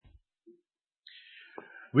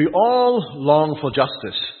We all long for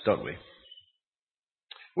justice, don't we?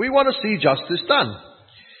 We want to see justice done.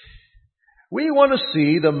 We want to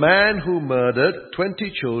see the man who murdered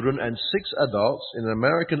 20 children and 6 adults in an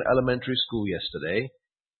American elementary school yesterday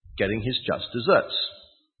getting his just desserts.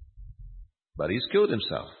 But he's killed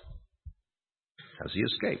himself. Has he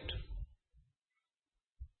escaped?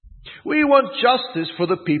 We want justice for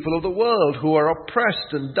the people of the world who are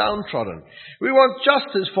oppressed and downtrodden. We want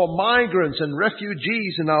justice for migrants and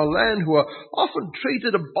refugees in our land who are often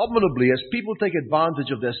treated abominably as people take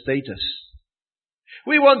advantage of their status.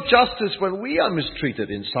 We want justice when we are mistreated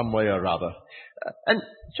in some way or other. And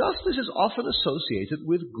justice is often associated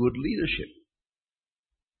with good leadership.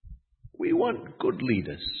 We want good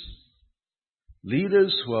leaders.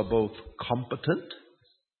 Leaders who are both competent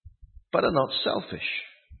but are not selfish.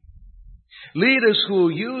 Leaders who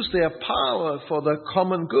use their power for the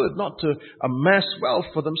common good, not to amass wealth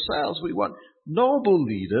for themselves. We want noble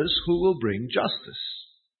leaders who will bring justice.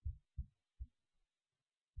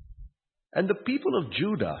 And the people of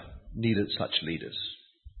Judah needed such leaders.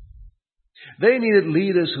 They needed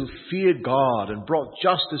leaders who feared God and brought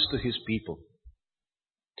justice to His people.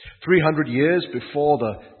 300 years before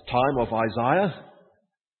the time of Isaiah,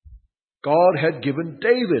 God had given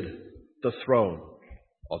David the throne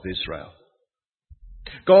of Israel.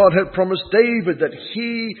 God had promised David that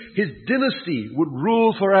his dynasty would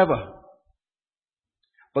rule forever.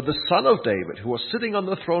 But the son of David, who was sitting on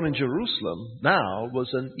the throne in Jerusalem, now was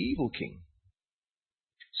an evil king.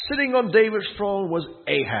 Sitting on David's throne was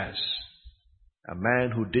Ahaz, a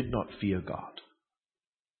man who did not fear God.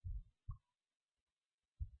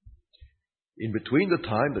 In between the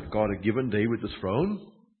time that God had given David the throne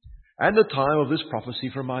and the time of this prophecy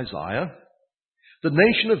from Isaiah, the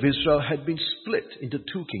nation of Israel had been split into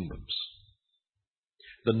 2 kingdoms.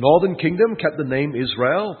 The northern kingdom kept the name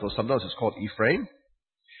Israel, though sometimes it's called Ephraim,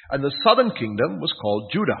 and the southern kingdom was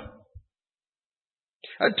called Judah.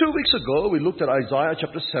 And 2 weeks ago, we looked at Isaiah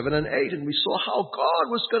chapter 7 and 8, and we saw how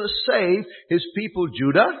God was going to save His people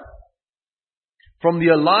Judah from the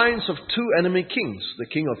alliance of 2 enemy kings, the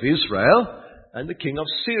king of Israel and the king of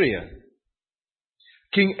Syria.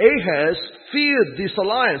 King Ahaz feared this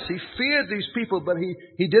alliance. He feared these people, but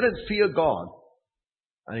he didn't fear God.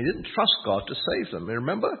 And he didn't trust God to save them.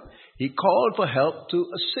 Remember? He called for help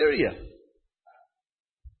to Assyria.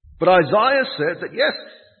 But Isaiah said that yes,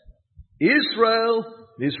 Israel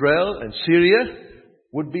and Syria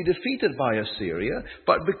would be defeated by Assyria,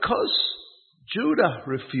 but because Judah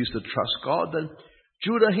refused to trust God, then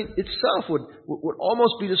Judah itself would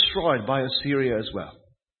almost be destroyed by Assyria as well.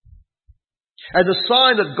 And the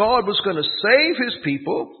sign that God was going to save His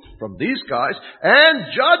people from these guys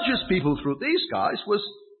and judge His people through these guys was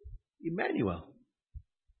Emmanuel,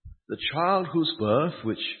 the child whose birth,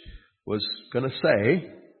 which was going to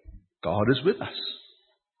say, God is with us.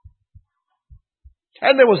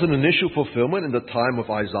 And there was an initial fulfillment in the time of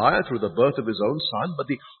Isaiah through the birth of his own son, but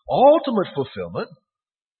the ultimate fulfillment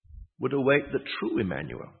would await the true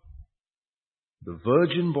Emmanuel, the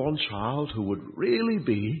virgin-born child who would really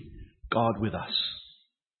be God with us.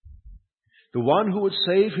 The one who would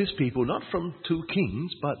save His people not from 2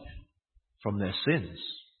 kings, but from their sins.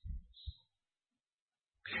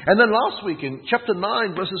 And then last week in chapter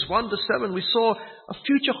 9, verses 1 to 7, we saw a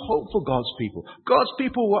future hope for God's people. God's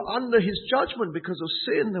people were under His judgment because of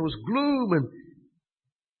sin. There was gloom,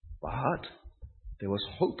 but there was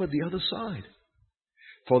hope at the other side.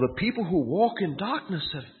 For the people who walk in darkness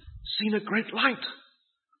have seen a great light.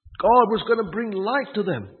 God was going to bring light to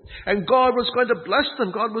them. And God was going to bless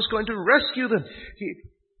them. God was going to rescue them. He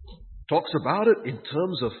talks about it in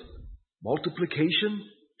terms of multiplication.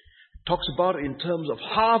 Talks about it in terms of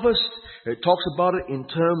harvest. It talks about it in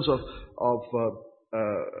terms of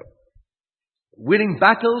winning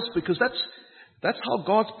battles, because that's how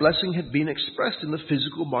God's blessing had been expressed in the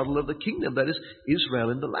physical model of the kingdom, that is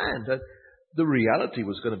Israel in the land. And the reality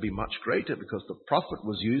was going to be much greater because the prophet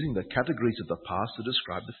was using the categories of the past to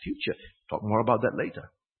describe the future. Talk more about that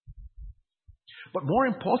later. But more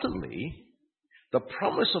importantly, the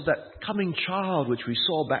promise of that coming child, which we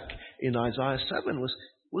saw back in Isaiah 7,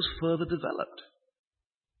 was further developed.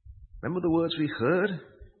 Remember the words we heard?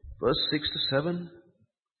 Verse 6 to 7.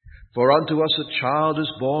 For unto us a child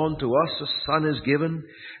is born, to us a son is given,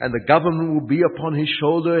 and the government will be upon His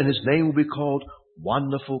shoulder, and His name will be called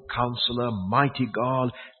Wonderful Counselor, Mighty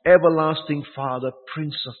God, Everlasting Father,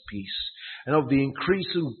 Prince of Peace. And of the increase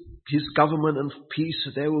of His government and peace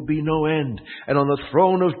there will be no end. And on the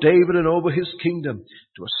throne of David and over His kingdom,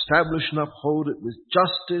 to establish and uphold it with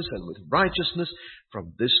justice and with righteousness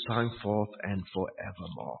from this time forth and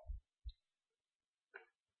forevermore.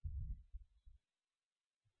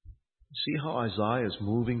 See how Isaiah is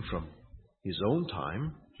moving from his own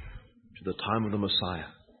time to the time of the Messiah.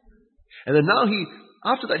 And then now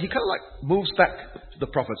after that, he kind of like moves back to the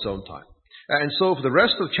prophet's own time. And so for the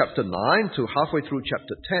rest of chapter 9 to halfway through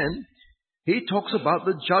chapter 10, he talks about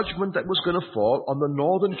the judgment that was going to fall on the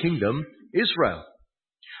northern kingdom, Israel.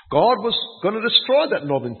 God was going to destroy that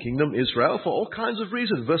northern kingdom, Israel, for all kinds of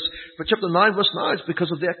reasons. For chapter 9, verse 9, it's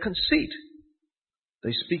because of their conceit.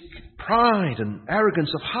 They speak pride and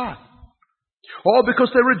arrogance of heart. Or because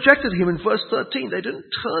they rejected him in verse 13. They didn't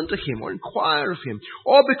turn to him or inquire of him.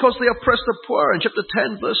 Or because they oppressed the poor. In chapter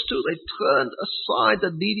 10, verse 2, they turned aside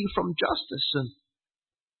the needy from justice and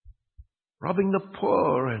robbing the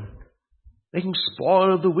poor and making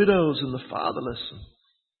spoil of the widows and the fatherless.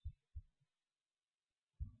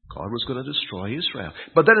 God was going to destroy Israel.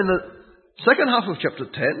 But then in the second half of chapter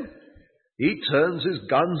 10, he turns his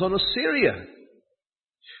guns on Assyria.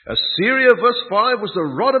 Assyria, verse 5, was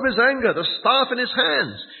the rod of his anger, the staff in his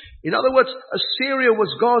hands. In other words, Assyria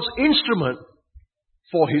was God's instrument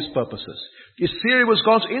for his purposes. Assyria was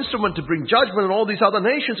God's instrument to bring judgment on all these other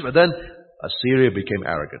nations, but then Assyria became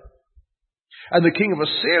arrogant. And the king of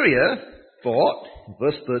Assyria thought,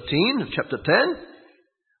 verse 13 of chapter 10,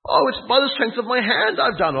 oh, it's by the strength of my hand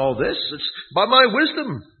I've done all this. It's by my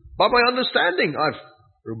wisdom, by my understanding. I've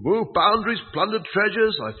removed boundaries, plundered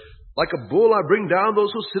treasures. Like a bull, I bring down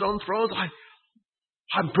those who sit on thrones.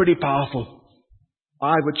 I'm pretty powerful.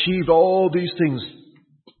 I've achieved all these things.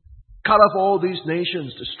 Cut off all these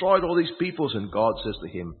nations, destroyed all these peoples. And God says to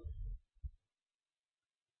him,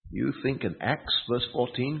 you think an axe, verse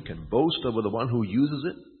 14, can boast over the one who uses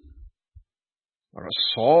it? Or a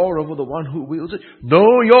sword over the one who wields it?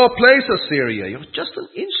 Know your place, Assyria. You're just an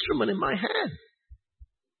instrument in my hand.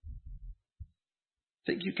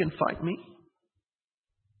 Think you can fight me?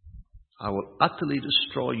 I will utterly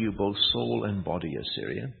destroy you, both soul and body,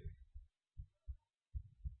 Assyria.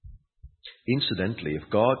 Incidentally, if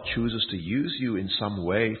God chooses to use you in some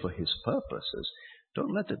way for his purposes,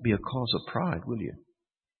 don't let that be a cause of pride, will you?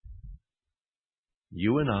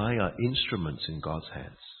 You and I are instruments in God's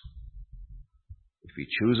hands. If he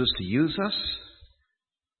chooses to use us,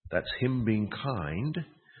 that's him being kind,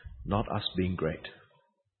 not us being great.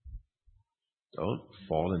 Don't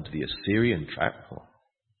fall into the Assyrian trap, or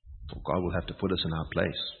God will have to put us in our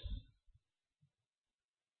place.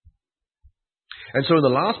 And so in the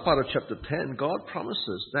last part of chapter 10, God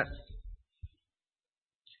promises that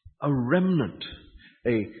a remnant,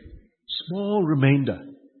 a small remainder,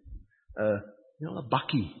 a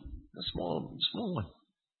bucky, a small one,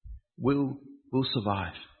 will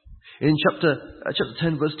survive. In chapter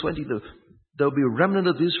 10, verse 20, there'll be a remnant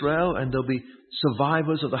of Israel and there'll be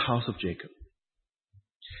survivors of the house of Jacob.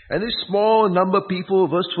 And this small number of people,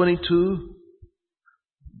 verse 22,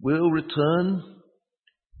 will return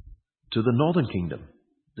to the northern kingdom,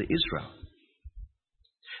 the Israel.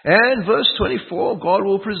 And verse 24, God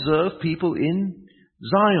will preserve people in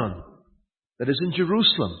Zion, that is in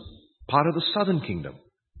Jerusalem, part of the southern kingdom.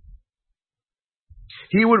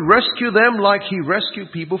 He would rescue them like he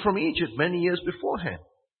rescued people from Egypt many years beforehand.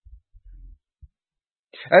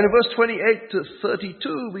 And in verse 28 to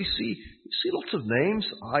 32, we see lots of names.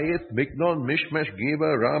 Ayath, Mignon, Mishmash,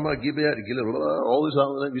 Geba, Rama, Gibeah, Gilead, all these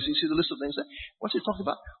other names. You see the list of names there? What's he talking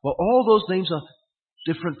about? Well, all those names are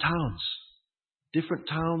different towns. Different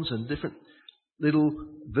towns and different little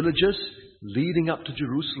villages leading up to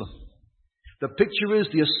Jerusalem. The picture is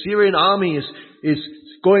the Assyrian army is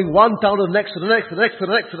going one town to the next, to the next, to the next, to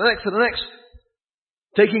the next, to the next, to the next.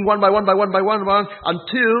 Taking one by one,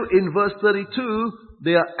 until in verse 32,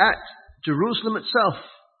 they are at Jerusalem itself,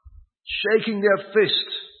 shaking their fist,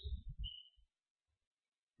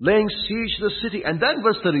 laying siege to the city. And then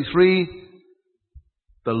verse 33,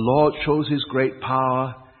 the Lord shows his great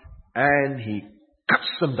power and he cuts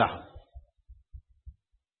them down.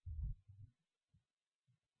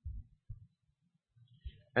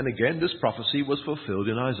 And again, this prophecy was fulfilled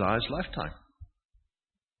in Isaiah's lifetime.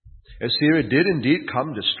 Assyria did indeed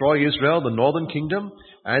come, destroy Israel, the northern kingdom,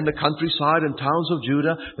 and the countryside and towns of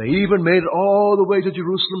Judah. They even made it all the way to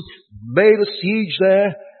Jerusalem, made a siege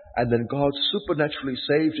there, and then God supernaturally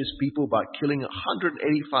saved his people by killing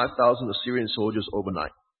 185,000 Assyrian soldiers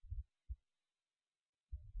overnight.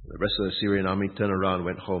 The rest of the Assyrian army turned around and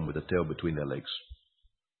went home with the tail between their legs.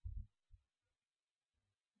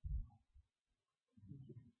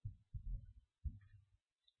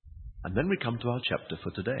 And then we come to our chapter for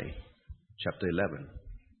today, chapter 11.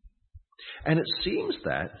 And it seems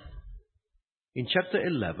that in chapter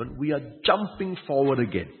 11, we are jumping forward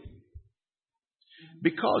again.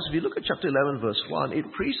 Because if you look at chapter 11 verse 1,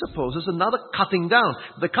 it presupposes another cutting down.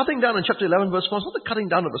 The cutting down in chapter 11 verse 1 is not the cutting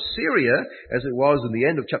down of Assyria, as it was in the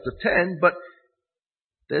end of chapter 10, but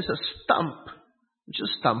there's a stump, which is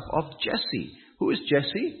a stump of Jesse. Who is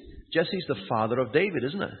Jesse? Jesse's the father of David,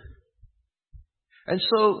 isn't it? And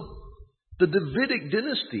so, the Davidic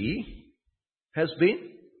dynasty has been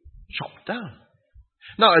chopped down.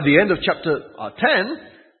 Now, at the end of chapter 10,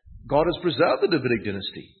 God has preserved the Davidic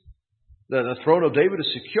dynasty. The throne of David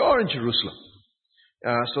is secure in Jerusalem.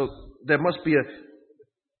 So there must be a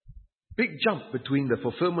big jump between the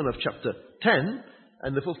fulfillment of chapter 10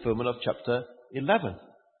 and the fulfillment of chapter 11.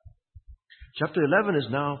 Chapter 11 is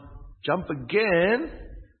now jump again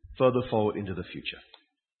further forward into the future.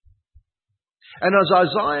 And as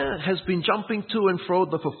Isaiah has been jumping to and fro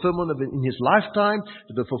the fulfillment of it in his lifetime,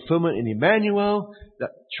 to the fulfillment in Emmanuel, that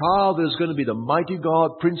child is going to be the mighty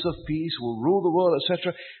God, Prince of Peace, will rule the world,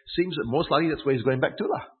 etc., seems that most likely that's where he's going back to.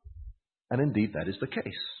 And indeed that is the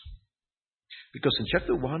case. Because in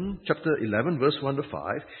chapter 11, verse 1 to 5,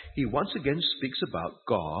 he once again speaks about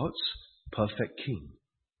God's perfect King.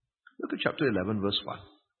 Look at chapter 11, verse 1.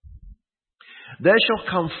 There shall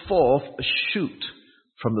come forth a shoot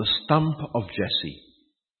from the stump of Jesse,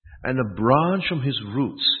 and a branch from his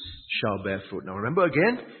roots shall bear fruit. Now remember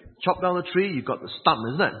again, chop down the tree, you've got the stump,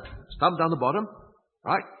 isn't it? Stump down the bottom,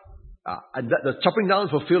 right? And the chopping down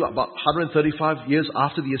is fulfilled about 135 years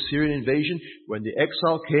after the Assyrian invasion, when the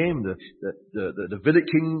exile came, the Davidic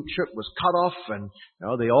kingship was cut off, and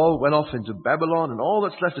they all went off into Babylon, and all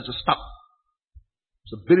that's left is a stump.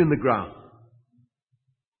 It's a bit in the ground.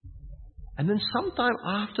 And then sometime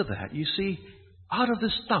after that, you see, out of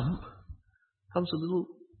this stump comes a little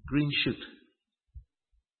green shoot.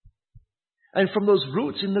 And from those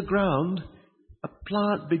roots in the ground, a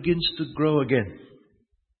plant begins to grow again.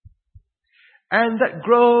 And that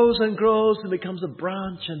grows and grows and becomes a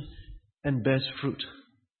branch and bears fruit.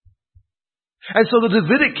 And so the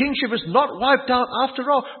Davidic kingship is not wiped out after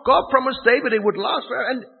all. God promised David it would last forever.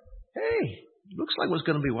 And hey, it looks like it was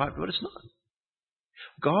going to be wiped, but it's not.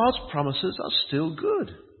 God's promises are still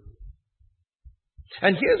good.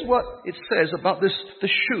 And here's what it says about the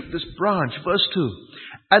shoot, this branch, verse 2.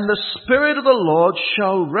 And the Spirit of the Lord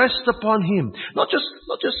shall rest upon him. Not just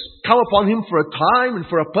come upon him for a time and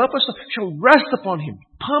for a purpose, shall rest upon him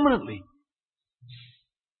permanently.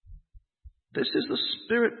 This is the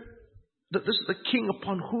Spirit, this is the King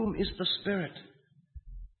upon whom is the Spirit,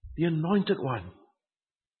 the Anointed One.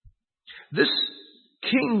 This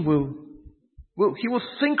King will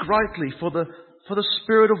think rightly, for the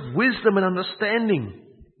spirit of wisdom and understanding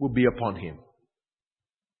will be upon him.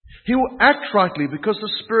 He will act rightly because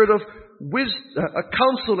the spirit of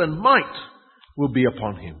counsel and might will be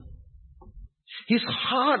upon him. His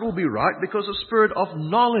heart will be right because the spirit of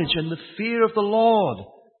knowledge and the fear of the Lord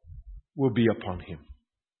will be upon him.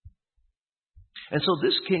 And so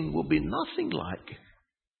this king will be nothing like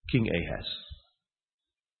King Ahaz,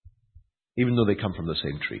 even though they come from the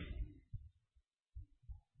same tree.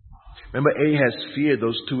 Remember, Ahaz feared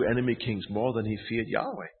those two enemy kings more than he feared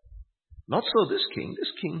Yahweh. Not so this king.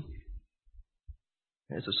 This king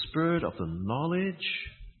has a spirit of the knowledge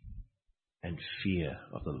and fear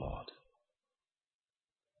of the Lord.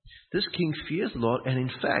 This king fears the Lord, and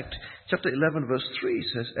in fact, chapter 11 verse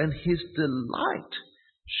 3 says, and his delight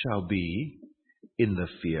shall be in the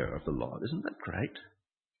fear of the Lord. Isn't that great?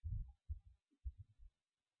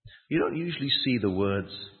 You don't usually see the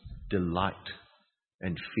words delight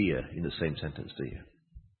and fear in the same sentence, do you?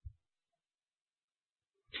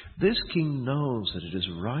 This king knows that it is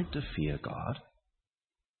right to fear God,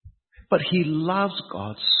 but he loves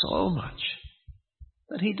God so much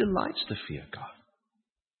that he delights to fear God.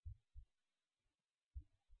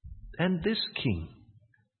 And this king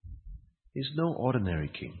is no ordinary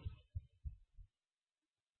king.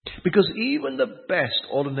 Because even the best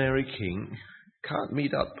ordinary king can't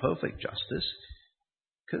mete out perfect justice,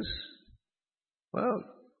 because well,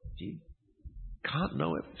 he can't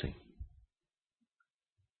know everything.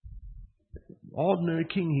 Ordinary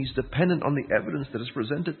king, he's dependent on the evidence that is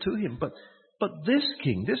presented to him. But this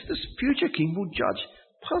king, this future king will judge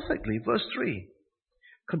perfectly. Verse 3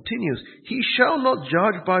 continues, he shall not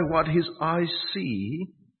judge by what his eyes see,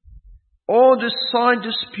 or decide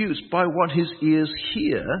disputes by what his ears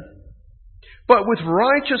hear, but with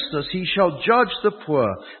righteousness he shall judge the poor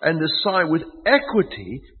and decide with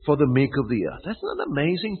equity for the meek of the earth. That's not an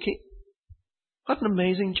amazing king. What an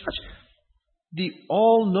amazing judge. The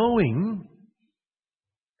all-knowing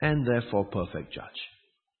and therefore perfect judge,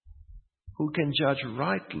 who can judge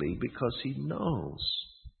rightly because he knows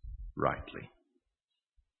rightly.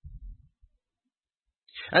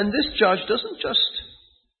 And this judge doesn't just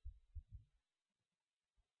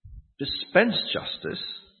dispense justice,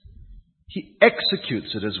 He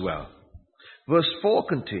executes it as well. Verse 4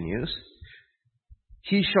 continues,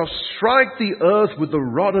 He shall strike the earth with the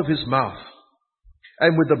rod of His mouth,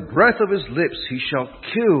 and with the breath of His lips He shall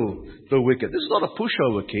kill the wicked. This is not a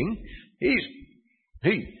pushover king.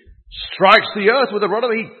 He strikes the earth with the rod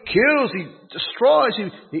of it. He kills, He destroys,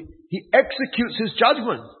 He executes His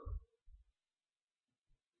judgment.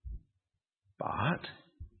 But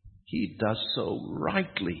He does so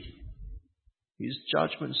rightly. His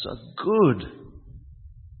judgments are good.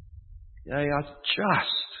 They are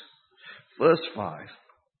just. Verse 5.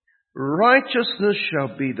 Righteousness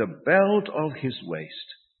shall be the belt of His waist,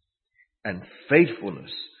 and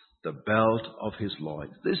faithfulness the belt of His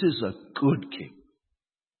loins. This is a good king.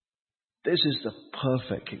 This is the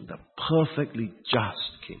perfect king, the perfectly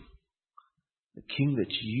just king. The king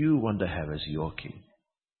that you want to have as your king.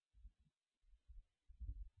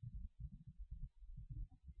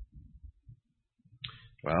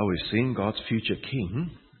 Well, we've seen God's future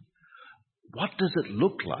king. What does it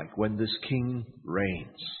look like when this king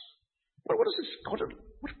reigns? What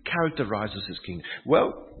characterizes his king?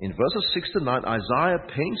 Well, in verses 6 to 9, Isaiah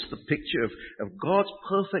paints the picture of God's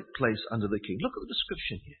perfect place under the king. Look at the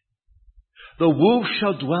description here. The wolf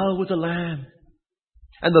shall dwell with the lamb,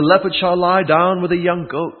 and the leopard shall lie down with the young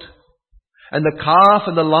goat, and the calf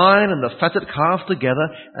and the lion and the fatted calf together,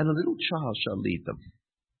 and a little child shall lead them.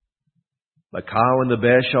 The cow and the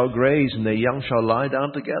bear shall graze, and their young shall lie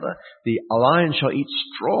down together. The lion shall eat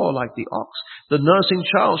straw like the ox. The nursing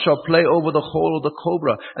child shall play over the hole of the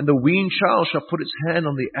cobra, and the weaned child shall put its hand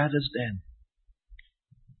on the adder's den.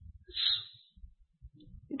 It's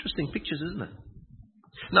interesting pictures, isn't it?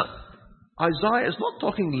 Now, Isaiah is not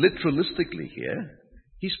talking literalistically here.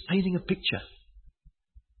 He's painting a picture.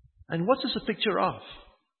 And what is a picture of?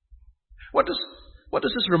 What does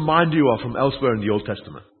this remind you of from elsewhere in the Old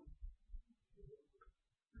Testament?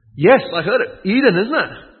 Yes, I heard it. Eden, isn't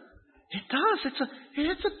it? It does.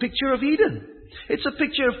 It's a picture of Eden. It's a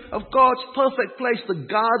picture of God's perfect place, the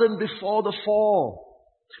garden before the fall,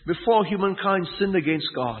 before humankind sinned against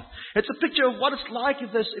God. It's a picture of what it's like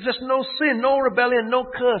if there's no sin, no rebellion, no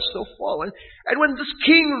curse, no fall. And when this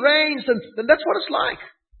king reigns, then that's what it's like.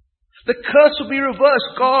 The curse will be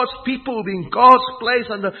reversed. God's people will be in God's place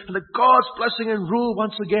under God's blessing and rule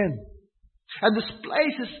once again. And this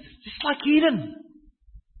place is just like Eden.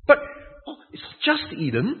 But it's not just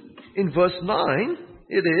Eden. In verse 9,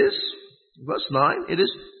 it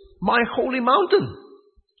is my holy mountain.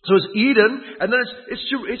 So it's Eden, and then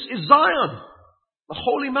it's Zion, the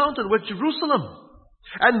holy mountain with Jerusalem.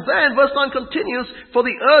 And then verse 9 continues, for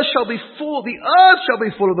the earth shall be full of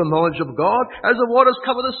the knowledge of God as the waters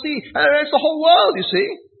cover the sea. And it's the whole world, you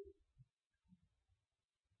see.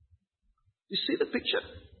 You see the picture?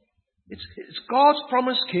 It's God's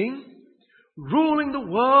promised king ruling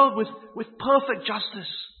the world with perfect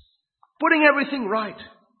justice, putting everything right.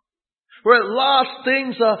 Where at last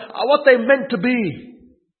things are what they're meant to be.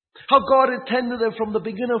 How God intended them from the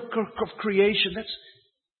beginning of creation. That's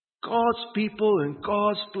God's people in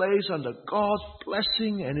God's place under God's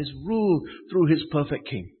blessing and His rule through His perfect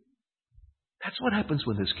king. That's what happens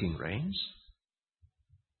when this king reigns.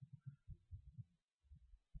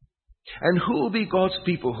 And who will be God's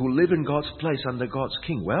people who live in God's place under God's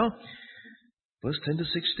king? Well, verse 10 to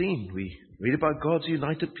 16, we read about God's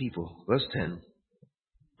united people. Verse 10.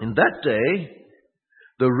 In that day,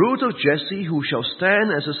 the root of Jesse, who shall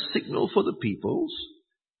stand as a signal for the peoples,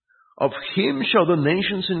 of him shall the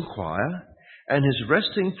nations inquire, and his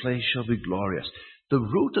resting place shall be glorious. The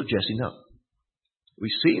root of Jesse. Now,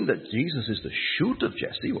 we've seen that Jesus is the shoot of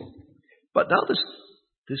Jesse. But now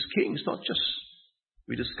this king is not just,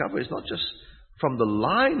 we discover, it's not just from the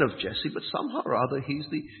line of Jesse, but somehow or other he's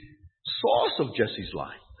the source of Jesse's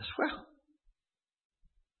line as well.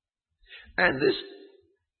 And this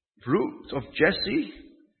root of Jesse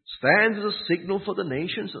stands as a signal for the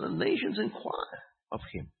nations, and the nations inquire of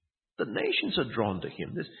him. The nations are drawn to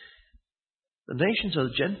him. The nations are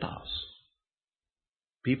the Gentiles.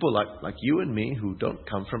 People like you and me who don't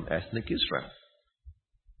come from ethnic Israel.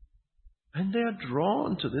 And they are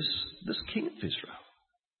drawn to this king of Israel.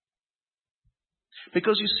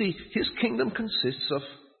 Because you see, his kingdom consists of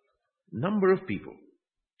a number of people.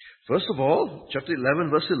 First of all, chapter 11,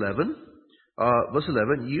 verse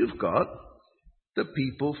 11, you've got the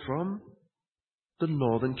people from the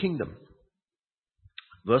northern kingdom.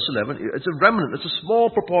 Verse 11, it's a remnant, it's a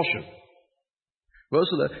small proportion. Verse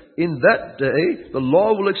 11, in that day, the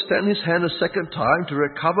Lord will extend his hand a second time to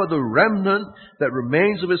recover the remnant that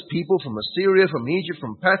remains of his people from Assyria, from Egypt,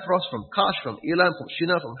 from Pathros, from Cush, from Elam, from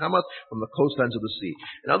Shinar, from Hamath, from the coastlands of the sea.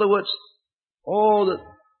 In other words, all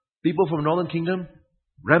People from Northern Kingdom,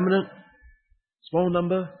 remnant, small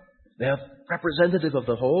number, they are representative of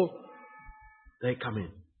the whole. They come in.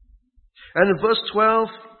 And in verse 12,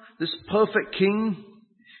 this perfect king,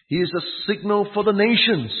 he is a signal for the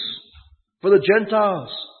nations, for the Gentiles,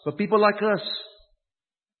 for people like us.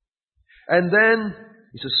 And then,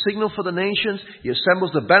 he's a signal for the nations. He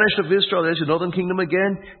assembles the banished of Israel, there's the northern kingdom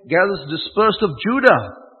again, gathers the dispersed of Judah,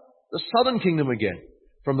 the southern kingdom again,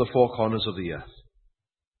 from the four corners of the earth.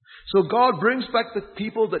 So God brings back the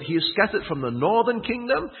people that He has scattered from the northern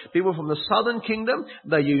kingdom, people from the southern kingdom.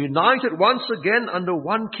 They are united once again under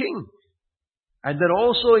one king. And then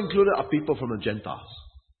also included are people from the Gentiles.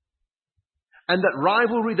 And that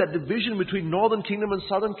rivalry, that division between northern kingdom and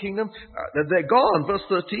southern kingdom, they're gone. Verse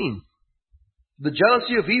 13. The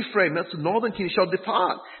jealousy of Ephraim, that's the northern king, shall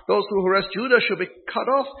depart. Those who harass Judah shall be cut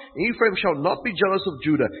off. Ephraim shall not be jealous of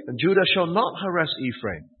Judah, and Judah shall not harass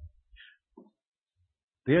Ephraim.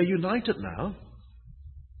 They are united now,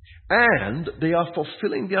 and they are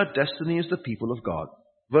fulfilling their destiny as the people of God.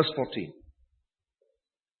 Verse 14.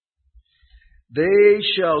 They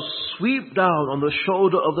shall sweep down on the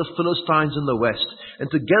shoulder of the Philistines in the west, and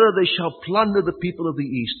together they shall plunder the people of the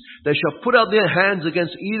east. They shall put out their hands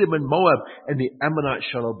against Edom and Moab, and the Ammonites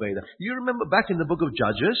shall obey them. You remember back in the book of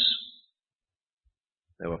Judges,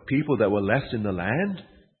 there were people that were left in the land,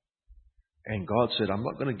 and God said, I'm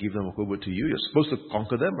not going to give them over to you. You're supposed to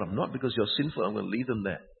conquer them, but I'm not, because you're sinful. I'm going to leave them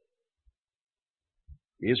there.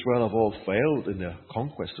 Israel have all failed in their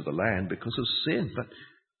conquest of the land because of sin, but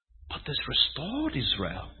this restored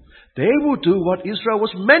Israel. They would do what Israel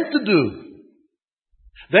was meant to do.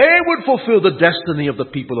 They would fulfill the destiny of the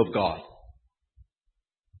people of God.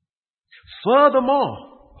 Furthermore,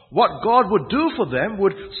 what God would do for them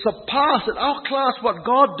would surpass and outclass what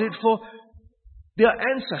God did for their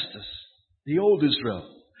ancestors, the old Israel.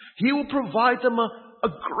 He will provide them a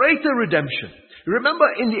greater redemption. Remember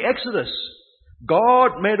in the Exodus,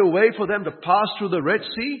 God made a way for them to pass through the Red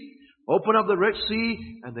Sea. Open up the Red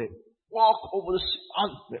Sea, and they walk over the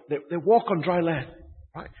sea. They walk on dry land.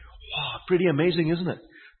 Right? Wow, pretty amazing, isn't it?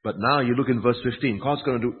 But now you look in verse 15. God's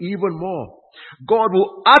going to do even more. God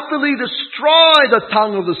will utterly destroy the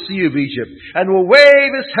tongue of the sea of Egypt, and will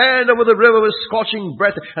wave His hand over the river with scorching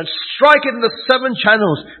breath, and strike it in the 7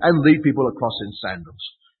 channels, and lead people across in sandals.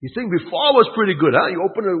 You think before was pretty good, huh? You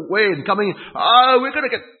open a way and coming in, we're going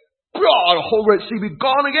to get the whole Red Sea be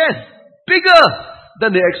gone again. Bigger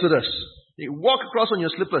than the Exodus. You walk across on your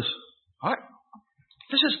slippers. Right?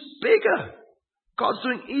 This is bigger. God's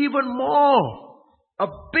doing even more. A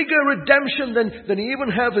bigger redemption than He even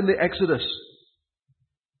had in the Exodus.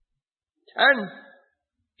 And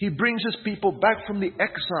He brings His people back from the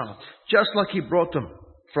exile, just like He brought them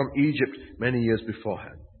from Egypt many years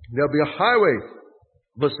beforehand. There'll be a highway,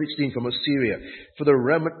 verse 16, from Assyria, for the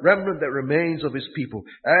remnant that remains of His people,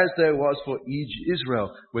 as there was for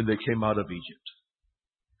Israel when they came out of Egypt.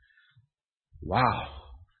 Wow.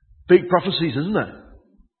 Big prophecies, isn't it?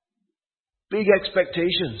 Big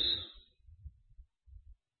expectations.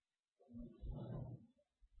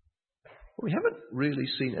 We haven't really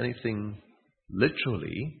seen anything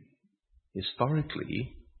literally,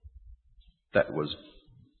 historically, that was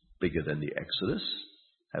bigger than the Exodus,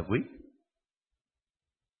 have we?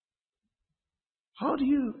 How do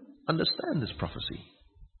you understand this prophecy?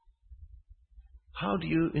 How do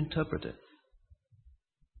you interpret it?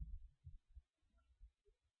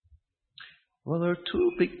 Well, there are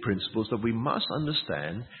 2 big principles that we must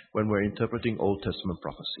understand when we're interpreting Old Testament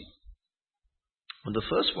prophecy. And the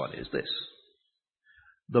first one is this.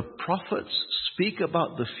 The prophets speak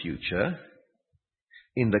about the future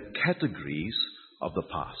in the categories of the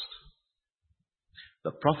past.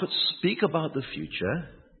 The prophets speak about the future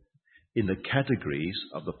in the categories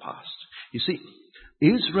of the past. You see,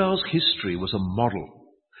 Israel's history was a model,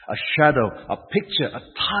 a shadow, a picture, a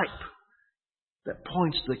type that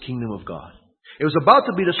points to the kingdom of God. It was about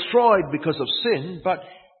to be destroyed because of sin, but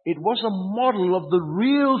it was a model of the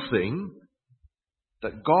real thing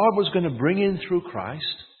that God was going to bring in through Christ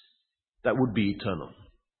that would be eternal.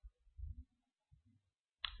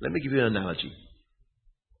 Let me give you an analogy.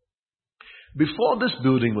 Before this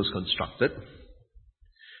building was constructed,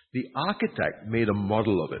 the architect made a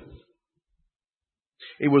model of it.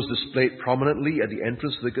 It was displayed prominently at the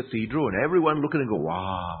entrance to the cathedral, and everyone looked and go,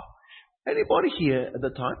 wow. Anybody here at the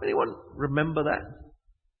time? Anyone remember that?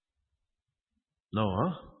 No,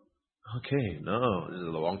 huh? Okay, no, this is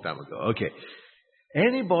a long time ago. Okay.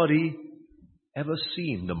 Anybody ever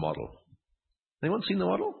seen the model? Anyone seen the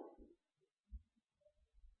model?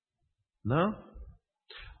 No?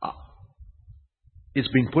 It's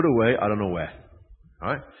been put away, I don't know where.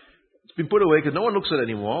 Right? It's been put away because no one looks at it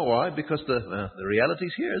anymore. Why? Because the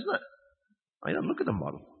reality's here, isn't it? I don't look at the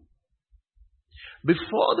model.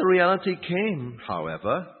 Before the reality came,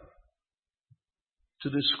 however, to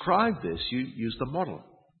describe this, you use the model.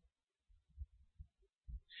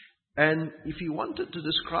 And if you wanted to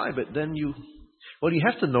describe it, then you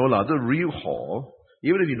have to know the real hall.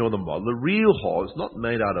 Even if you know the model, the real hall is not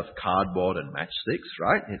made out of cardboard and matchsticks,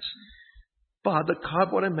 right? But the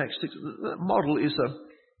cardboard and matchsticks, the model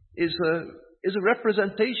is a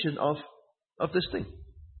representation of this thing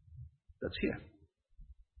that's here.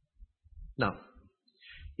 Now,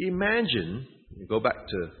 imagine, you go back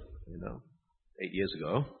to, 8 years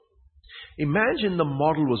ago, imagine the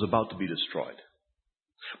model was about to be destroyed.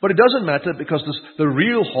 But it doesn't matter because the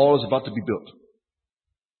real hall is about to be built.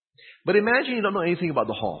 But imagine you don't know anything about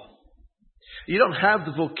the hall. You don't have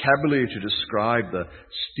the vocabulary to describe the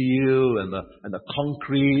steel and the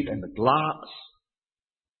concrete and the glass.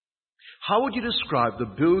 How would you describe the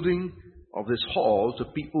building of this hall to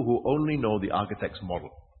people who only know the architect's model?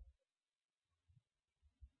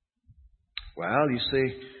 Well, you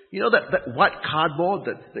say, that white cardboard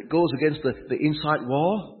that goes against the inside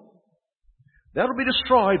wall? That'll be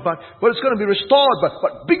destroyed, but it's going to be restored,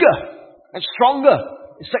 but bigger and stronger.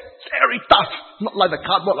 It's very tough, not like the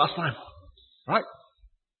cardboard last time. Right?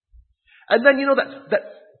 And then that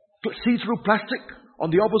see-through plastic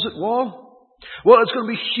on the opposite wall? Well, it's going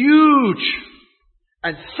to be huge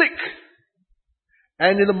and thick.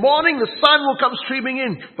 And in the morning, the sun will come streaming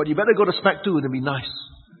in. But you better go to spec 2 and it'll be nice.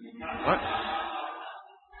 Right?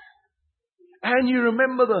 And you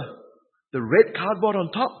remember the red cardboard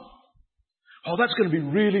on top? Oh, that's going to be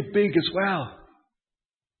really big as well.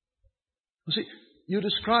 You see, you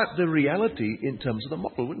describe the reality in terms of the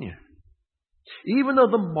model, wouldn't you? Even though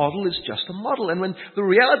the model is just a model. And when the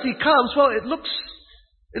reality comes, well, it looks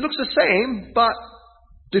the same, but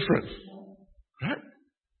different. Right?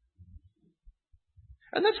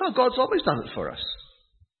 And that's how God's always done it for us.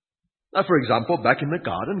 Now, for example, back in the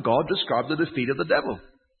garden, God described the defeat of the devil.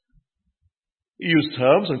 He used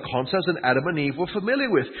terms and concepts that Adam and Eve were familiar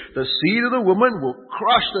with. The seed of the woman will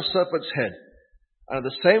crush the serpent's head. And at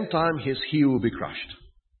the same time, his heel will be crushed.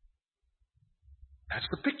 That's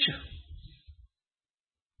the picture.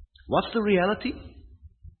 What's the reality?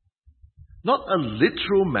 Not a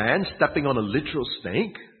literal man stepping on a literal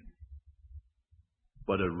snake,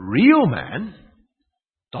 but a real man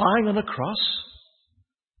dying on a cross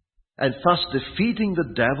and thus defeating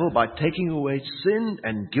the devil by taking away sin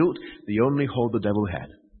and guilt, the only hold the devil had.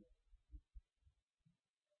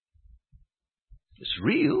 It's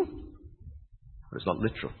real, but it's not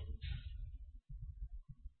literal.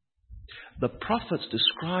 The prophets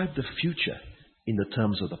describe the future in the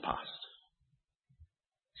terms of the past.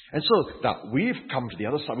 And so, now, we've come to the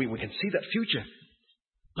other side. We can see that future.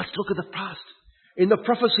 Let's look at the past. In the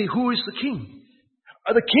prophecy, who is the king?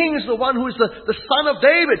 The king is the one who is the son of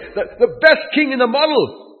David, the best king in the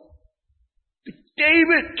model. The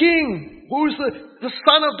David king, who is the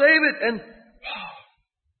son of David.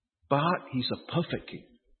 But he's a perfect king.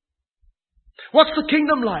 What's the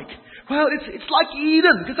kingdom like? Well, it's like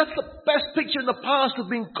Eden, because that's the best picture in the past of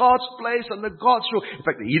being God's place and the God's rule. In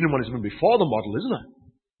fact, the Eden one is even before the model, isn't it?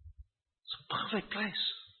 It's a perfect place.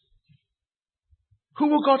 Who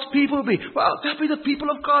will God's people be? Well, they'll be the people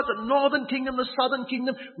of God, the northern kingdom, the southern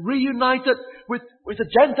kingdom, reunited with the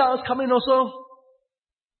Gentiles coming also.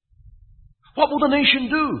 What will the nation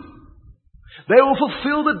do? They will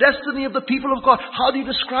fulfill the destiny of the people of God. How do you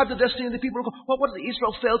describe the destiny of the people of God? Well, what did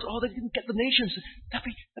Israel fail to? Oh, they didn't get the nations. They'll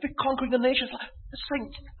be conquering the nations. Let's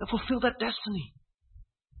think they'll fulfill that destiny.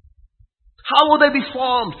 How will they be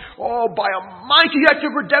formed? Oh, by a mighty act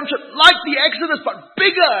of redemption, like the Exodus, but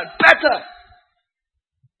bigger and better.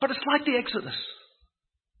 But it's like the Exodus.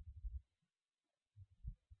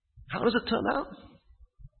 How does it turn out?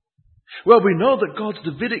 Well, we know that God's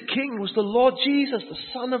Davidic king was the Lord Jesus, the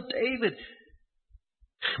son of David.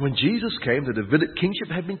 When Jesus came, the Davidic kingship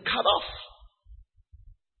had been cut off.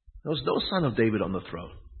 There was no son of David on the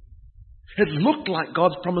throne. It looked like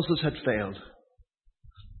God's promises had failed.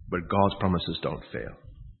 But God's promises don't fail.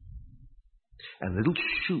 And a little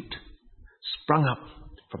shoot sprung up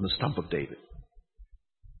from the stump of David.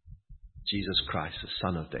 Jesus Christ, the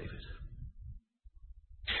Son of David.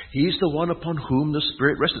 He's the one upon whom the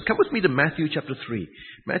Spirit rested. Come with me to Matthew chapter 3.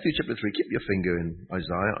 Matthew chapter 3. Keep your finger in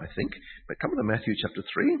Isaiah, I think. But come to Matthew chapter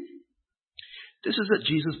 3. This is at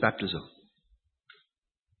Jesus' baptism.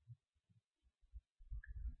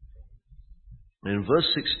 In verse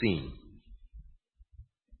 16.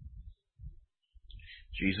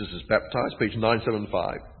 Jesus is baptized, page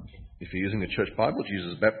 975. If you're using a church Bible,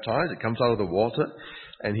 Jesus is baptized. It comes out of the water.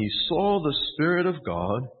 And he saw the Spirit of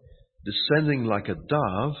God descending like a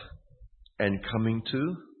dove and coming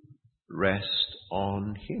to rest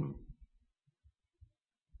on him.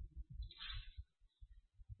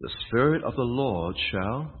 The Spirit of the Lord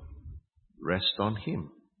shall rest on him,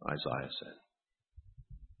 Isaiah said.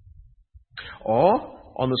 Or,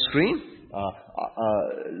 on the screen,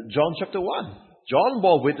 John chapter 1. John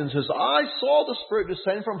bore witness says, I saw the Spirit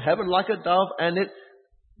descend from heaven like a dove, and it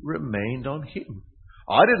remained on him.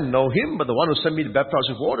 I didn't know him, but the one who sent me to baptize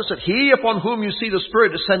with water said, He upon whom you see the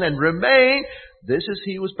Spirit descend and remain, this is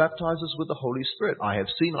he who baptizes with the Holy Spirit. I have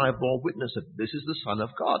seen, I have borne witness that this is the Son of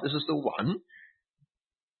God. This is the one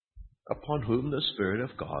upon whom the Spirit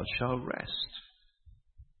of God shall rest.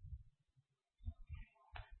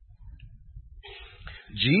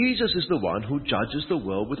 Jesus is the one who judges the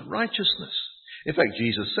world with righteousness. In fact,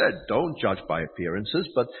 Jesus said, don't judge by appearances,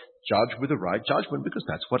 but judge with the right judgment, because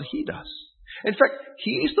that's what he does. In fact,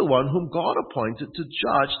 he is the one whom God appointed to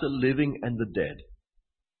judge the living and the dead.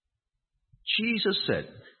 Jesus said,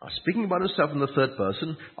 speaking about himself in the third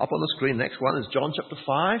person, up on the screen, next one is John chapter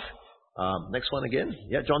 5. Next one again.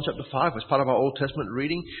 Yeah, John chapter 5 as part of our Old Testament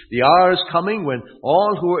reading. The hour is coming when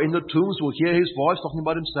all who are in the tombs will hear his voice talking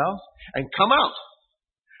about himself and come out.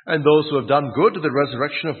 And those who have done good to the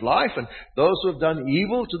resurrection of life, and those who have done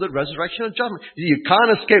evil to the resurrection of judgment. You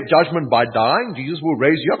can't escape judgment by dying. Jesus will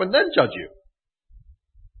raise you up and then judge you.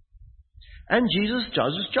 And Jesus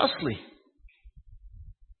judges justly.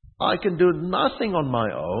 I can do nothing on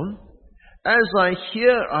my own. As I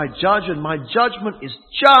hear, I judge, and my judgment is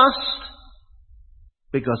just,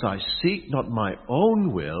 because I seek not my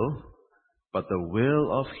own will, but the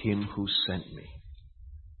will of him who sent me.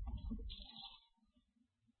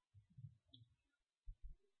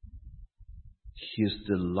 His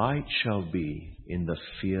delight shall be in the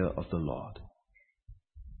fear of the Lord,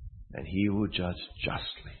 and he will judge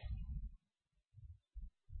justly.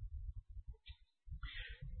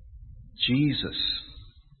 Jesus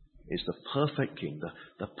is the perfect king,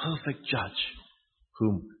 the perfect judge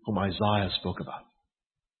whom Isaiah spoke about.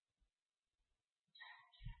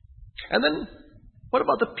 And then, what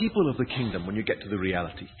about the people of the kingdom when you get to the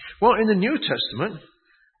reality? Well, in the New Testament,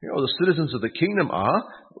 the citizens of the kingdom are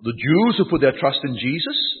the Jews who put their trust in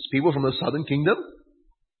Jesus, people from the southern kingdom.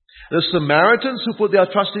 The Samaritans who put their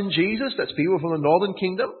trust in Jesus, that's people from the northern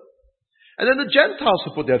kingdom. And then the Gentiles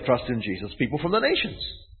who put their trust in Jesus, people from the nations.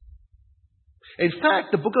 In fact,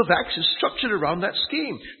 the book of Acts is structured around that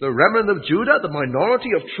scheme. The remnant of Judah, the minority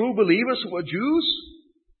of true believers who are Jews.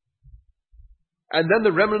 And then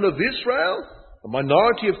the remnant of Israel, the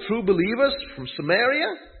minority of true believers from Samaria.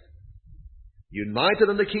 United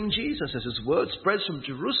under King Jesus as his word spreads from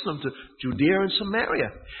Jerusalem to Judea and Samaria.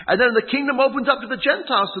 And then the kingdom opens up to the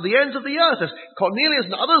Gentiles, to the ends of the earth, as Cornelius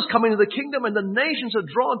and others come into the kingdom, and the nations are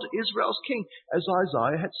drawn to Israel's king, as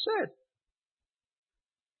Isaiah had said.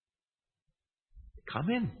 Come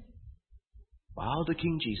in. Bow to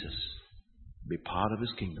King Jesus. Be part of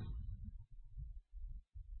his kingdom.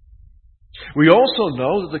 We also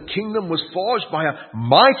know that the kingdom was forged by a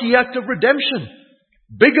mighty act of redemption.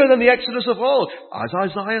 Bigger than the Exodus of old,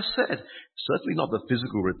 as Isaiah said. Certainly not the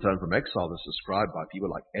physical return from exile that's described by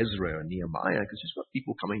people like Ezra and Nehemiah, because you've got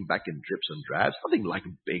people coming back in drips and drabs. Nothing like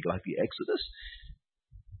big like the Exodus.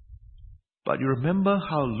 But you remember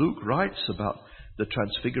how Luke writes about the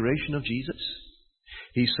transfiguration of Jesus?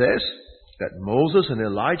 He says that Moses and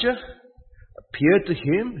Elijah appeared to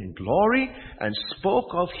him in glory and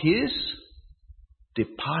spoke of his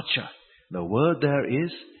departure. The word there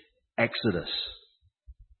is Exodus,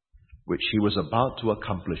 which he was about to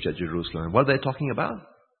accomplish at Jerusalem. And what are they talking about?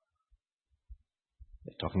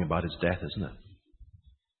 They're talking about his death, isn't it?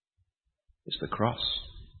 It's the cross.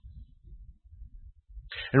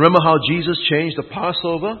 And remember how Jesus changed the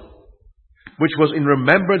Passover, which was in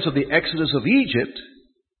remembrance of the Exodus of Egypt,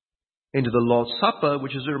 into the Lord's Supper,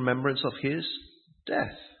 which is a remembrance of his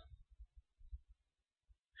death.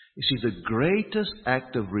 You see, the greatest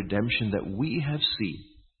act of redemption that we have seen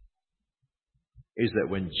is that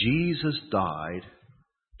when Jesus died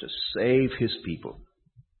to save his people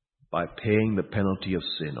by paying the penalty of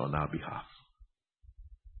sin on our behalf.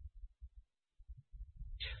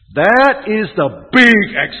 That is the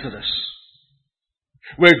big Exodus,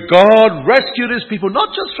 where God rescued his people not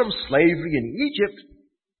just from slavery in Egypt,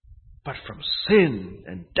 but from sin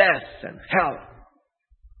and death and hell.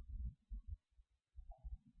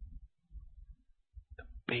 The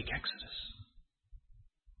big Exodus.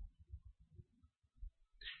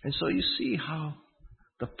 And so you see how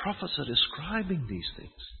the prophets are describing these things.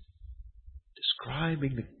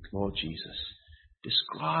 Describing the Lord Jesus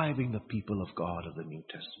describing the people of God of the New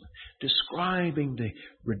Testament, describing the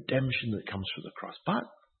redemption that comes through the cross, but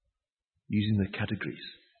using the categories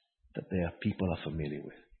that their people are familiar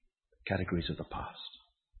with, categories of the past.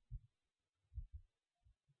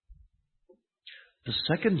 The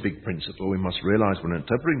second big principle we must realize when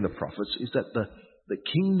interpreting the prophets is that the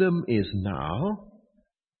kingdom is now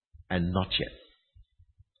and not yet.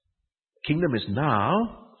 Kingdom is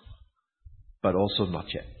now, but also not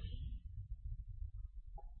yet.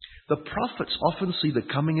 The prophets often see the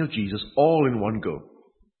coming of Jesus all in one go.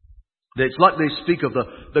 It's like they speak of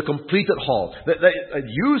the completed whole. They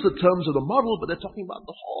use the terms of the model, but they're talking about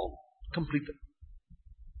the whole completed.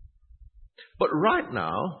 But right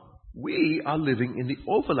now, we are living in the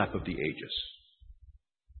overlap of the ages.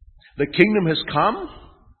 The kingdom has come,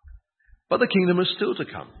 but the kingdom is still to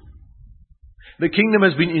come. The kingdom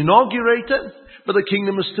has been inaugurated, but the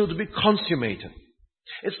kingdom is still to be consummated.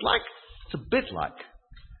 It's a bit like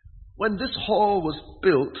when this hall was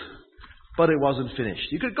built, but it wasn't finished.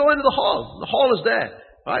 You could go into the hall. The hall is there.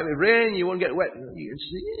 Right? With rain, you won't get wet. You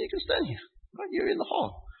can stand here. Right? You're in the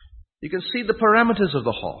hall. You can see the parameters of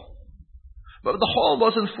the hall. But the hall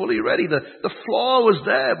wasn't fully ready. The floor was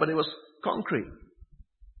there, but it was concrete.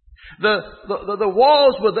 The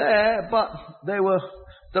walls were there, but they were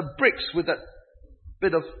the bricks with that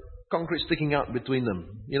bit of concrete sticking out between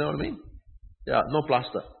them. You know what I mean? Yeah, no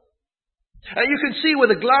plaster. And you can see where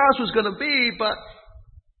the glass was going to be, but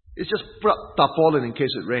it's just tarpaulin in case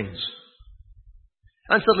it rains.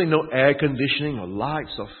 And certainly no air conditioning or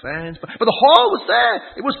lights or fans. But the hall was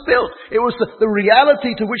there. It was built. It was the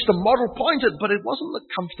reality to which the model pointed, but it wasn't the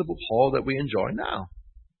comfortable hall that we enjoy now.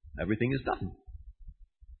 Everything is done.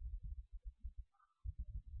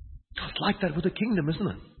 It's like that with the kingdom, isn't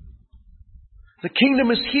it? The kingdom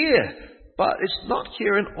is here, but it's not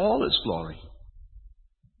here in all its glory.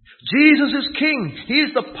 Jesus is king. He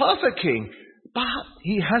is the perfect king, but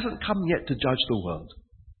he hasn't come yet to judge the world.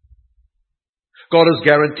 God has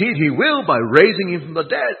guaranteed he will by raising him from the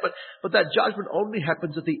dead, but that judgment only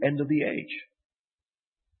happens at the end of the age.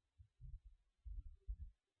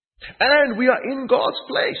 And we are in God's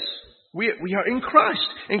place. We are in Christ.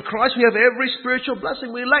 In Christ we have every spiritual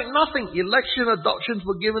blessing. We lack nothing. Election, adoption,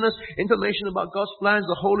 forgiveness, information about God's plans,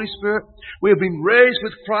 the Holy Spirit. We have been raised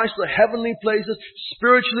with Christ to the heavenly places.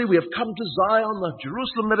 Spiritually we have come to Zion, the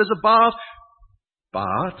Jerusalem that is above.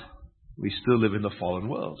 But we still live in the fallen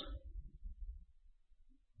world.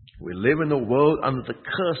 We live in a world under the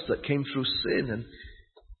curse that came through sin, and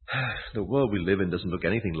the world we live in doesn't look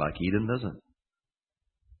anything like Eden, does it?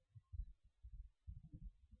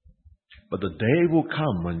 But the day will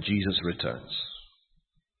come when Jesus returns,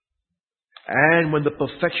 and when the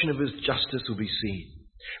perfection of his justice will be seen,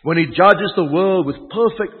 when he judges the world with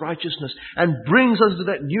perfect righteousness and brings us to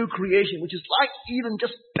that new creation, which is like Eden,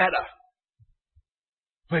 just better,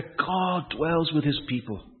 where God dwells with his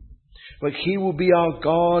people. Where he will be our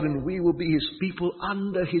God and we will be his people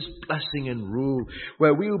under his blessing and rule.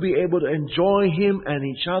 Where we will be able to enjoy him and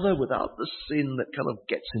each other without the sin that kind of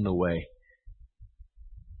gets in the way.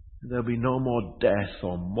 There'll be no more death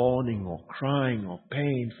or mourning or crying or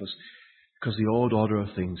pain because the old order of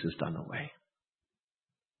things is done away.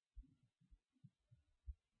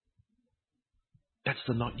 That's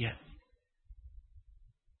the not yet.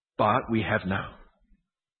 But we have now.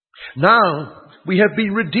 Now we have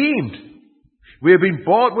been redeemed. We have been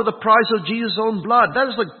bought with the price of Jesus' own blood. That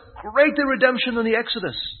is a greater redemption than the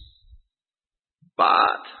Exodus.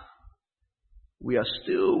 But we are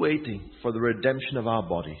still waiting for the redemption of our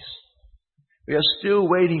bodies. We are still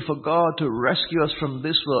waiting for God to rescue us from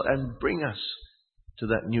this world and bring us to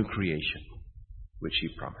that new creation which he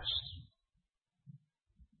promised.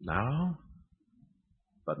 Now,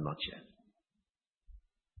 but not yet.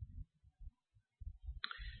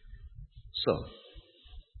 So,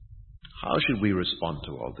 how should we respond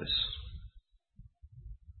to all this?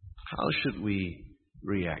 How should we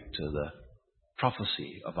react to the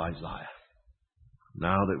prophecy of Isaiah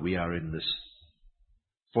now that we are in this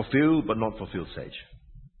fulfilled but not fulfilled stage?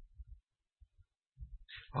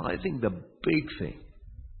 Well, I think the big thing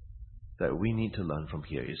that we need to learn from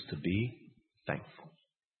here is to be thankful.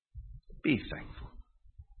 Be thankful.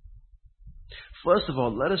 First of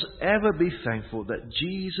all, let us ever be thankful that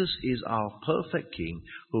Jesus is our perfect King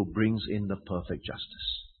who brings in the perfect justice.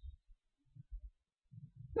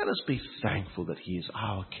 Let us be thankful that he is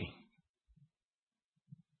our King.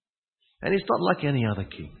 And he's not like any other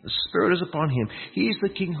king. The Spirit is upon him. He is the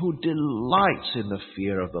King who delights in the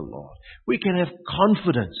fear of the Lord. We can have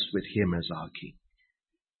confidence with him as our King.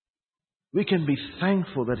 We can be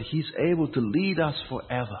thankful that he's able to lead us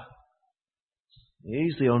forever.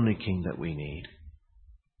 He's the only King that we need.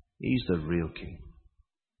 He's the real King.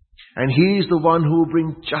 And He's the one who will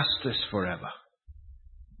bring justice forever.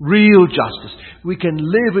 Real justice. We can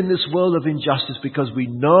live in this world of injustice because we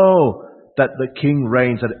know that the King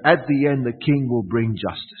reigns, and at the end the King will bring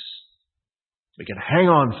justice. We can hang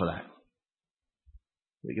on for that.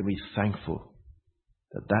 We can be thankful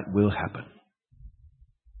that that will happen.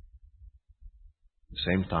 At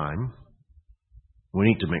the same time, we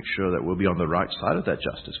need to make sure that we'll be on the right side of that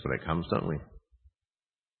justice when it comes, don't we?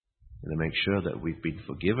 And to make sure that we've been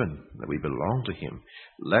forgiven, that we belong to Him,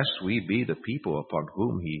 lest we be the people upon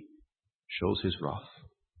whom He shows His wrath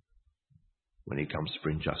when He comes to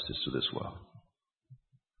bring justice to this world.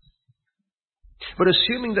 But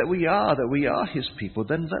assuming that we are His people,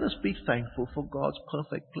 then let us be thankful for God's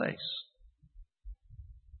perfect place.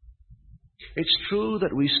 It's true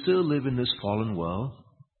that we still live in this fallen world,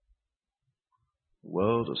 a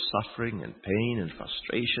world of suffering and pain and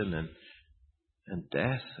frustration and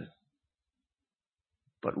death.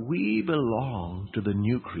 But we belong to the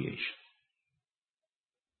new creation.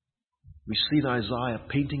 We see in Isaiah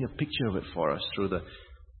painting a picture of it for us through the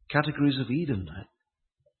categories of Eden.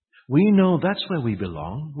 We know that's where we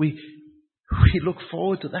belong. We look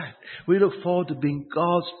forward to that. We look forward to being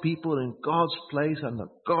God's people in God's place under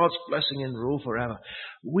God's blessing and rule forever.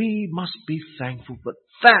 We must be thankful that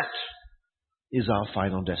that is our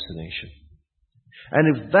final destination.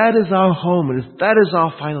 And if that is our home, and if that is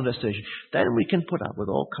our final destination, then we can put up with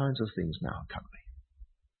all kinds of things now, can't we?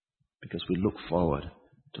 Because we look forward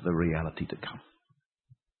to the reality to come.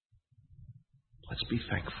 Let's be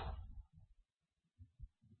thankful.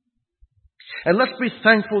 And let's be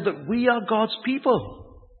thankful that we are God's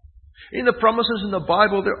people. In the promises in the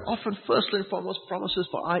Bible, they're often first and foremost promises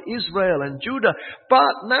for Israel and Judah.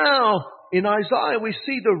 But now, in Isaiah, we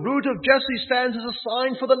see the root of Jesse stands as a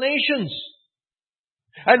sign for the nations.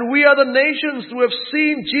 And we are the nations who have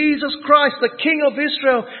seen Jesus Christ, the King of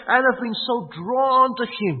Israel, and have been so drawn to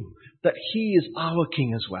Him that He is our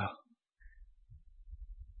King as well.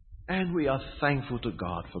 And we are thankful to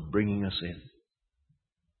God for bringing us in.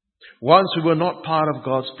 Once we were not part of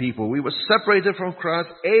God's people. We were separated from Christ,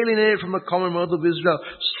 alienated from the commonwealth of Israel,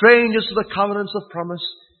 strangers to the covenants of promise,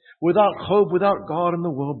 without hope, without God in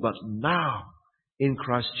the world. But now, in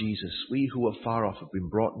Christ Jesus, we who were far off have been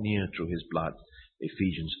brought near through His blood,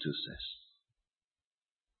 Ephesians 2 says.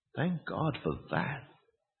 Thank God for that.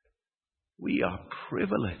 We are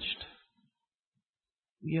privileged.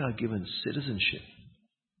 We are given citizenship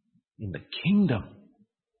in the kingdom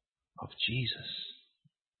of Jesus.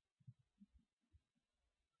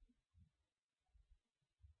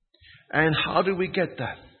 And how do we get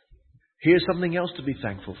that? Here's something else to be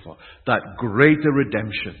thankful for. That greater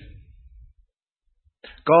redemption.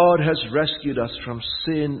 God has rescued us from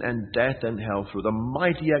sin and death and hell through the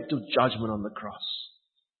mighty act of judgment on the cross.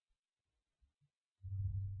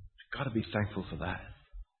 We've got to be thankful for that.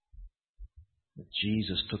 That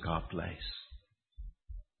Jesus took our place.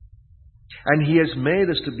 And He has made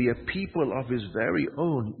us to be a people of His very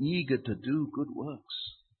own, eager to do good works.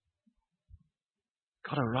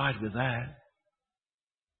 Got to ride with that.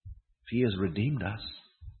 He has redeemed us.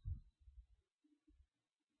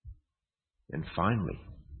 And finally,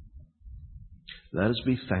 let us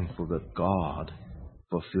be thankful that God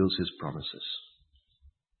fulfills His promises.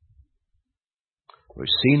 We've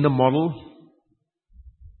seen the model.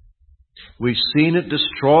 We've seen it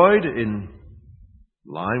destroyed in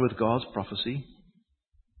line with God's prophecy.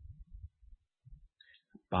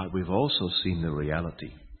 But we've also seen the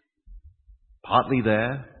reality. Partly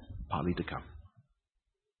there, partly to come.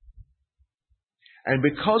 And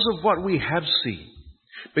because of what we have seen,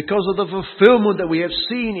 because of the fulfillment that we have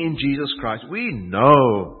seen in Jesus Christ, we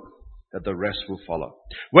know that the rest will follow.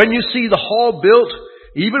 When you see the hall built,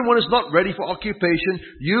 even when it's not ready for occupation,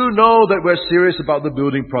 you know that we're serious about the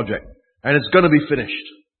building project. And it's going to be finished.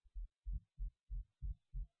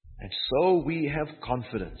 And so we have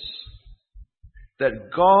confidence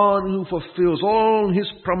that God, who fulfills all His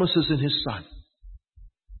promises in His Son,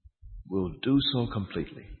 will do so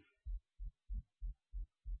completely.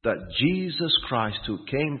 That Jesus Christ, who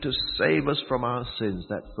came to save us from our sins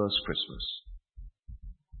that first Christmas,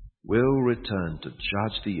 will return to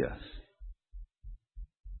judge the earth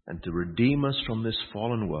and to redeem us from this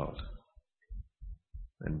fallen world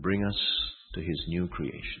and bring us to His new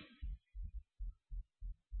creation.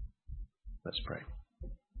 Let's pray.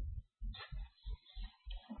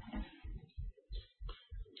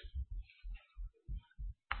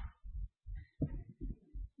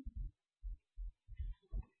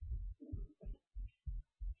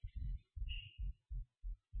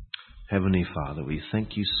 Heavenly Father, we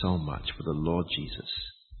thank You so much for the Lord Jesus,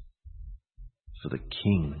 for the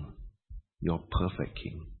King, your perfect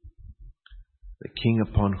King, the King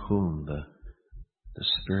upon whom the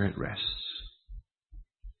Spirit rests,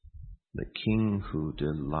 the King who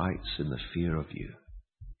delights in the fear of you,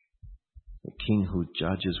 the King who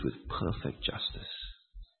judges with perfect justice,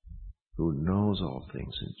 who knows all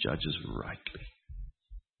things and judges rightly.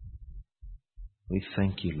 We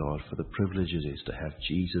thank you, Lord, for the privilege it is to have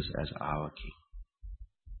Jesus as our King.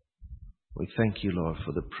 We thank you, Lord,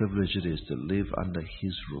 for the privilege it is to live under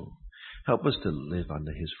His rule. Help us to live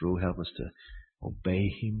under His rule. Help us to obey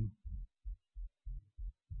Him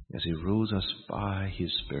as He rules us by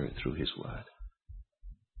His Spirit through His Word.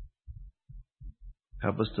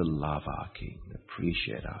 Help us to love our King,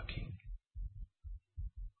 appreciate our King.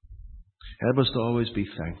 Help us to always be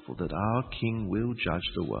thankful that our King will judge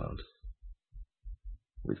the world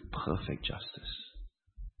with perfect justice,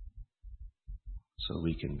 so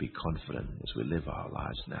we can be confident as we live our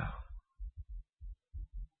lives now,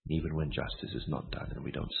 even when justice is not done and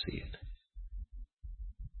we don't see it.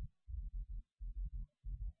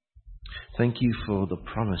 Thank you for the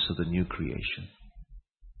promise of the new creation,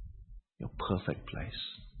 your perfect place.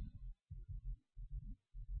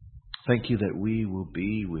 Thank you that we will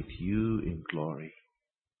be with you in glory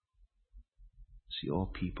as your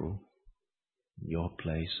people, in your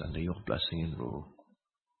place, under your blessing and rule,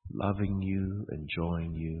 loving you,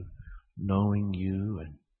 enjoying you, knowing you,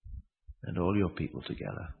 and all your people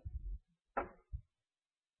together.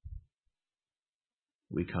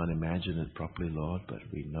 We can't imagine it properly, Lord, but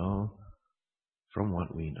we know from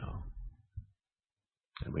what we know.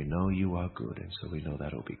 And we know you are good, and so we know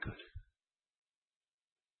that will be good.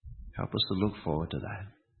 Help us to look forward to that.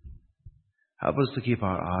 Help us to keep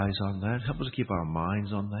our eyes on that. Help us to keep our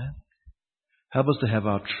minds on that. Help us to have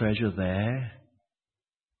our treasure there.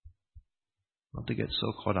 Not to get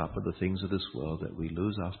so caught up with the things of this world that we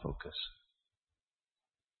lose our focus.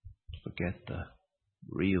 Forget the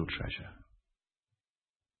real treasure.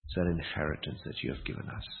 It's that inheritance that you have given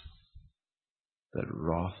us.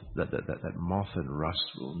 That moth and rust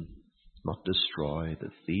will not destroy,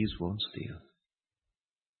 that thieves won't steal.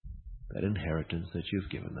 That inheritance that you've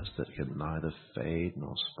given us that can neither fade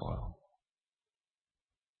nor spoil.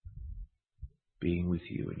 Being with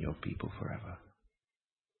you and your people forever.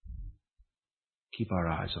 Keep our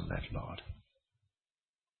eyes on that, Lord.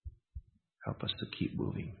 Help us to keep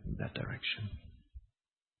moving in that direction.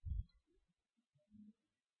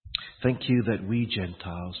 Thank you that we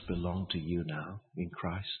Gentiles belong to you now in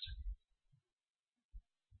Christ.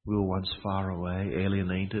 We were once far away,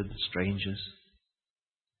 alienated, strangers.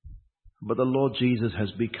 But the Lord Jesus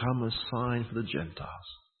has become a sign for the Gentiles.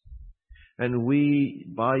 And we,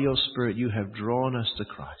 by your Spirit, you have drawn us to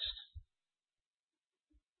Christ.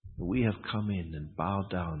 We have come in and bowed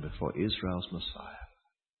down before Israel's Messiah.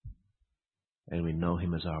 And we know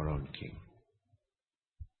him as our own King.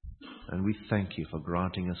 And we thank you for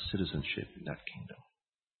granting us citizenship in that kingdom.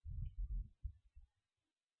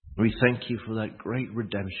 We thank you for that great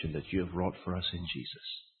redemption that you have wrought for us in Jesus.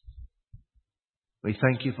 We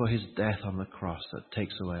thank you for his death on the cross that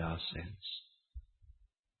takes away our sins.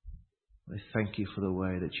 We thank you for the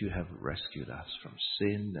way that you have rescued us from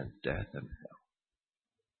sin and death and hell.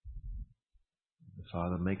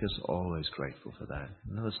 Father, make us always grateful for that.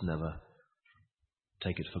 Let us never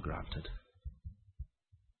take it for granted.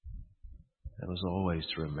 Help us always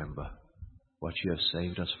to remember what you have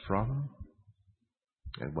saved us from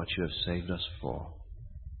and what you have saved us for.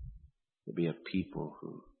 To be a people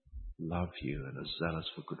who love you and are zealous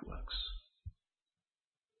for good works.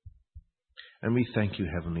 And we thank you,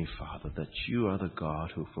 Heavenly Father, that you are the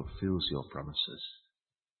God who fulfills your promises.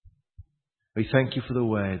 We thank you for the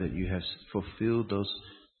way that you have fulfilled those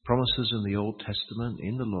promises in the Old Testament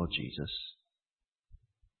in the Lord Jesus.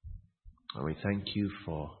 And we thank you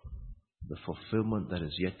for the fulfillment that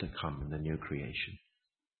is yet to come in the new creation.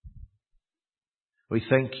 We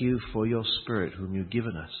thank you for your Spirit whom you've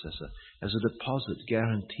given us as a deposit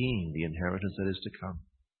guaranteeing the inheritance that is to come.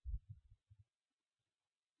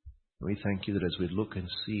 We thank you that as we look and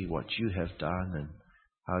see what you have done and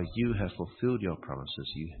how you have fulfilled your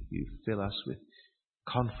promises, you fill us with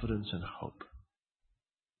confidence and hope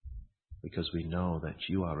because we know that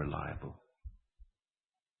you are reliable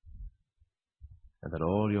and that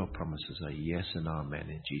all your promises are yes and amen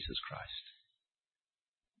in Jesus Christ,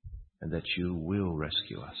 and that you will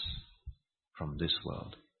rescue us from this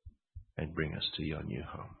world and bring us to your new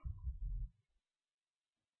home.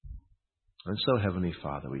 And so, Heavenly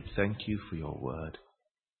Father, we thank you for your word.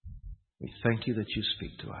 We thank you that you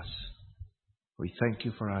speak to us. We thank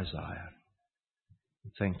you for Isaiah.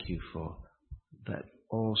 We thank you for that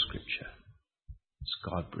all Scripture is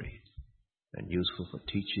God-breathed and useful for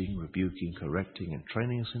teaching, rebuking, correcting, and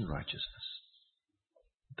training us in righteousness,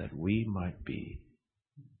 that we might be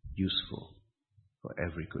useful for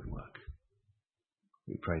every good work.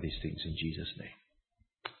 We pray these things in Jesus' name.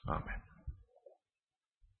 Amen.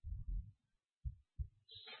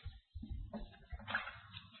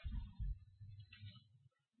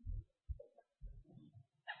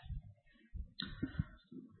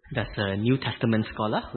 That's a New Testament scholar